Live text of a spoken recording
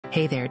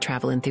Hey there,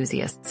 travel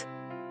enthusiasts.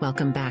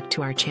 Welcome back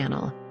to our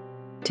channel.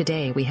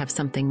 Today we have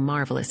something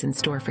marvelous in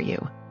store for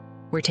you.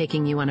 We're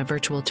taking you on a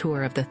virtual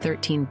tour of the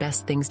 13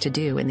 best things to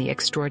do in the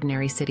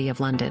extraordinary city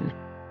of London.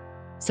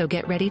 So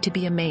get ready to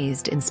be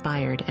amazed,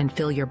 inspired, and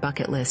fill your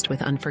bucket list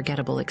with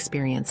unforgettable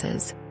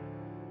experiences.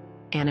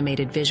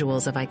 Animated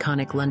visuals of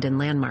iconic London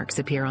landmarks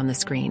appear on the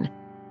screen.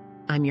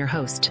 I'm your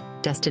host,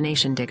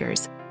 Destination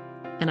Diggers,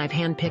 and I've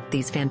handpicked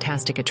these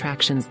fantastic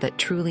attractions that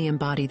truly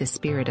embody the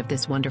spirit of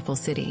this wonderful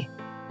city.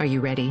 Are you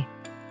ready?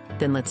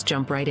 Then let's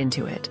jump right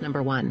into it.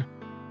 Number 1.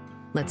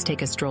 Let's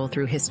take a stroll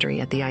through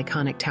history at the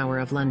iconic Tower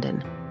of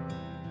London.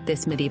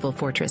 This medieval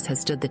fortress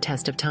has stood the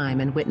test of time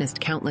and witnessed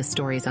countless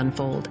stories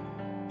unfold.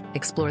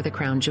 Explore the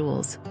crown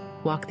jewels,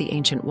 walk the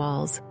ancient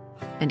walls,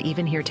 and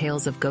even hear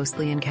tales of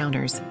ghostly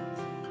encounters.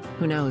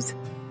 Who knows,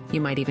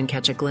 you might even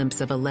catch a glimpse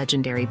of a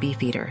legendary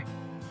beefeater.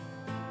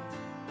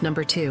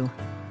 Number 2.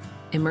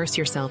 Immerse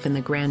yourself in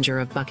the grandeur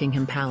of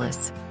Buckingham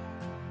Palace.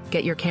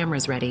 Get your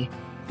cameras ready,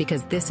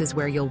 because this is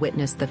where you'll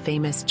witness the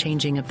famous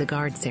changing of the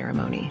guard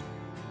ceremony.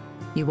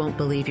 You won't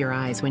believe your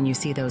eyes when you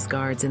see those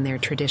guards in their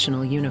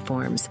traditional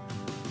uniforms,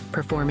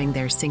 performing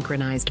their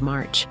synchronized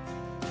march.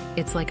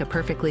 It's like a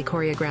perfectly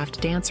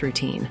choreographed dance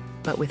routine,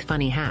 but with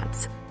funny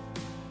hats.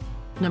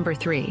 Number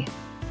 3.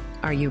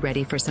 Are you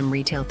ready for some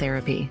retail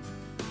therapy?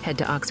 Head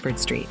to Oxford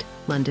Street,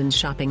 London's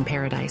shopping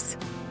paradise.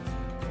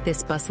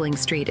 This bustling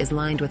street is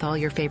lined with all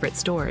your favorite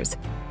stores,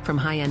 from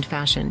high-end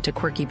fashion to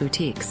quirky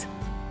boutiques.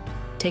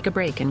 Take a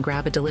break and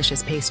grab a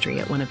delicious pastry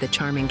at one of the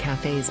charming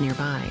cafes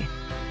nearby.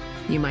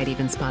 You might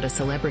even spot a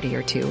celebrity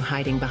or two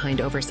hiding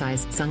behind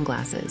oversized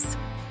sunglasses.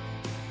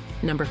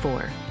 Number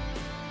 4.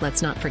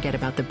 Let's not forget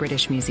about the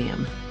British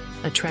Museum,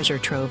 a treasure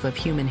trove of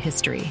human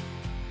history.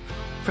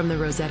 From the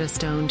Rosetta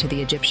Stone to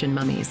the Egyptian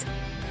mummies,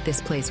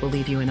 this place will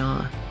leave you in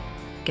awe.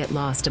 Get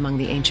lost among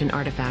the ancient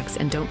artifacts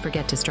and don't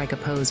forget to strike a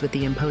pose with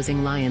the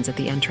imposing lions at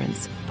the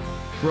entrance.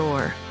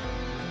 Roar!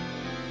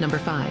 Number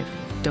 5.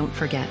 Don't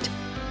forget.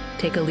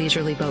 Take a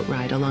leisurely boat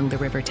ride along the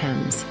River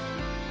Thames.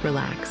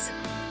 Relax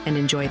and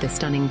enjoy the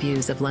stunning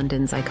views of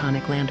London's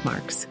iconic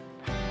landmarks.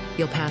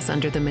 You'll pass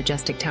under the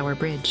majestic Tower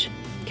Bridge,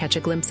 catch a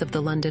glimpse of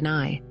the London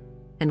Eye,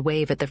 and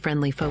wave at the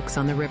friendly folks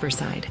on the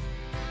riverside.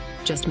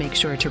 Just make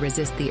sure to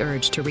resist the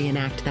urge to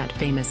reenact that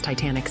famous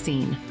Titanic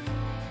scene.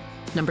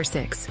 Number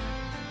 6.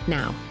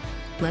 Now,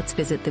 let's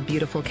visit the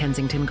beautiful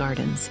Kensington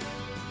Gardens.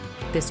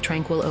 This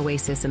tranquil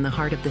oasis in the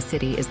heart of the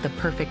city is the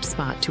perfect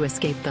spot to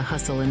escape the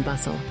hustle and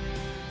bustle.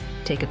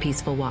 Take a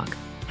peaceful walk,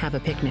 have a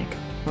picnic,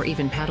 or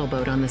even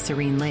paddleboat on the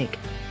serene lake.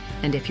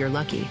 And if you're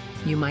lucky,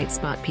 you might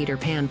spot Peter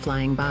Pan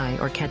flying by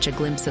or catch a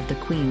glimpse of the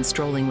Queen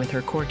strolling with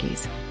her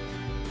corgis.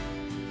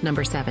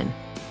 Number 7.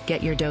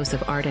 Get your dose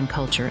of art and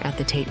culture at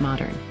the Tate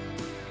Modern.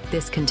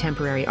 This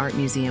contemporary art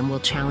museum will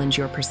challenge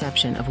your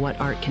perception of what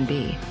art can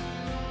be.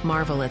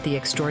 Marvel at the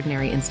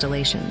extraordinary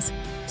installations,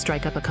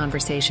 strike up a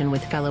conversation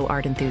with fellow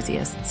art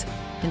enthusiasts,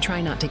 and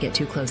try not to get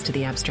too close to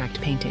the abstract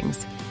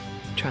paintings.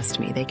 Trust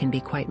me, they can be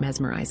quite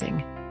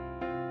mesmerizing.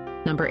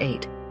 Number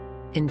 8.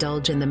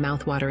 Indulge in the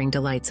mouth-watering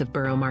delights of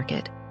Borough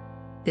Market.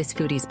 This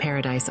foodie's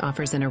paradise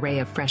offers an array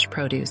of fresh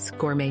produce,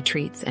 gourmet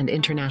treats, and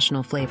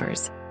international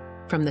flavors.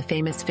 From the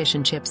famous fish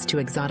and chips to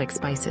exotic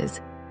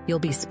spices, you'll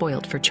be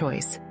spoilt for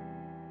choice.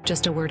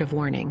 Just a word of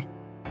warning.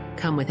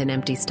 Come with an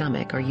empty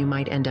stomach or you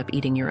might end up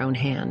eating your own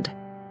hand.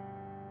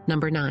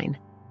 Number 9.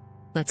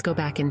 Let's go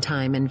back in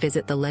time and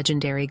visit the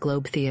legendary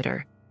Globe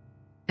Theatre.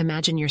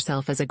 Imagine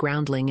yourself as a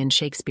groundling in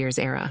Shakespeare's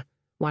era,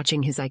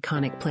 watching his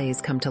iconic plays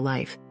come to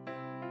life.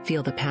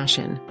 Feel the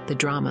passion, the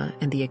drama,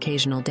 and the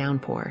occasional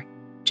downpour,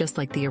 just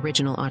like the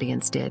original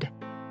audience did.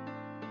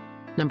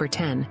 Number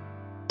 10.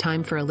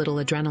 Time for a little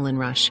adrenaline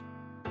rush.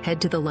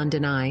 Head to the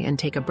London Eye and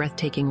take a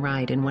breathtaking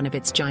ride in one of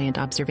its giant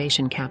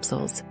observation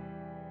capsules.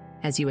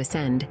 As you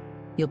ascend,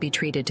 you'll be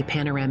treated to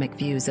panoramic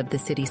views of the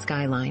city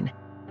skyline.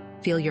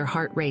 Feel your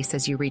heart race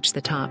as you reach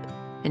the top,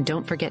 and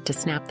don't forget to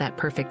snap that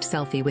perfect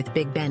selfie with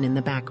Big Ben in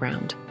the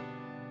background.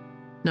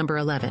 Number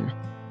 11.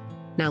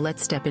 Now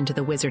let's step into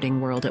the wizarding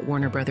world at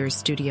Warner Bros.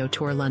 Studio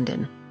Tour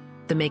London,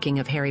 the making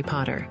of Harry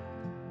Potter.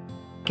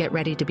 Get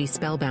ready to be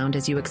spellbound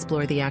as you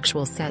explore the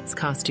actual sets,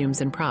 costumes,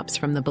 and props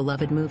from the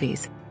beloved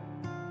movies.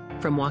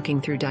 From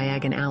walking through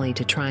Diagon Alley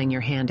to trying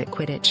your hand at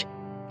Quidditch,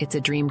 it's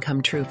a dream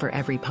come true for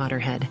every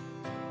Potterhead.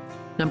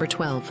 Number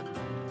 12.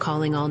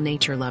 Calling all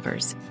nature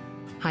lovers.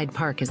 Hyde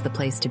Park is the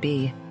place to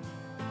be.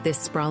 This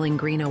sprawling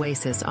green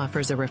oasis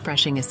offers a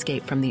refreshing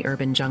escape from the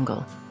urban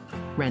jungle.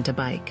 Rent a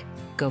bike,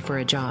 go for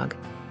a jog,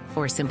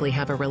 or simply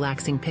have a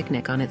relaxing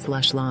picnic on its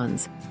lush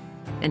lawns.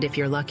 And if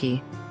you're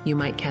lucky, you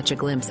might catch a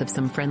glimpse of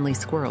some friendly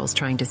squirrels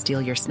trying to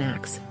steal your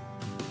snacks.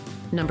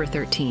 Number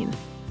 13.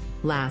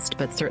 Last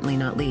but certainly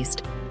not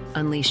least,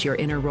 unleash your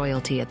inner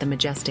royalty at the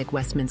majestic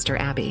Westminster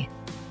Abbey.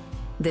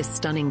 This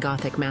stunning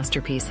Gothic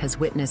masterpiece has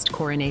witnessed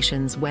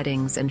coronations,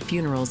 weddings, and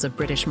funerals of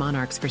British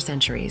monarchs for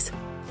centuries.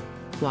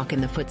 Walk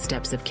in the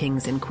footsteps of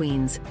kings and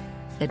queens,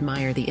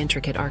 admire the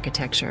intricate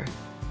architecture,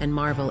 and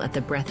marvel at the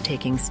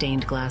breathtaking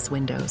stained glass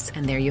windows.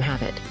 And there you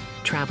have it,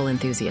 travel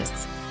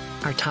enthusiasts.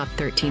 our top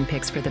 13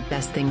 picks for the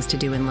best things to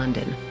do in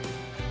London.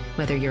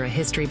 Whether you're a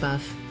history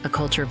buff, a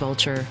culture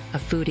vulture, a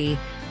foodie,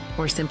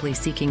 or simply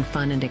seeking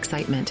fun and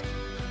excitement,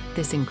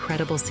 this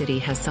incredible city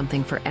has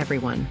something for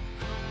everyone.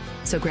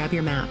 So grab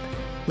your map,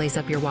 lace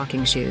up your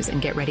walking shoes,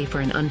 and get ready for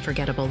an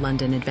unforgettable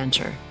London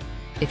adventure.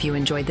 If you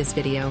enjoyed this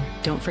video,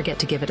 don't forget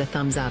to give it a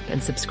thumbs up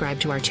and subscribe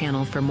to our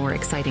channel for more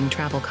exciting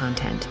travel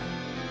content.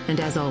 And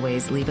as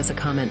always, leave us a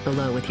comment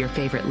below with your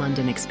favorite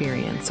London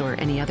experience or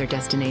any other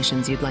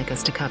destinations you'd like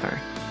us to cover.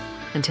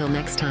 Until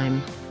next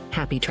time,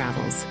 happy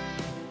travels.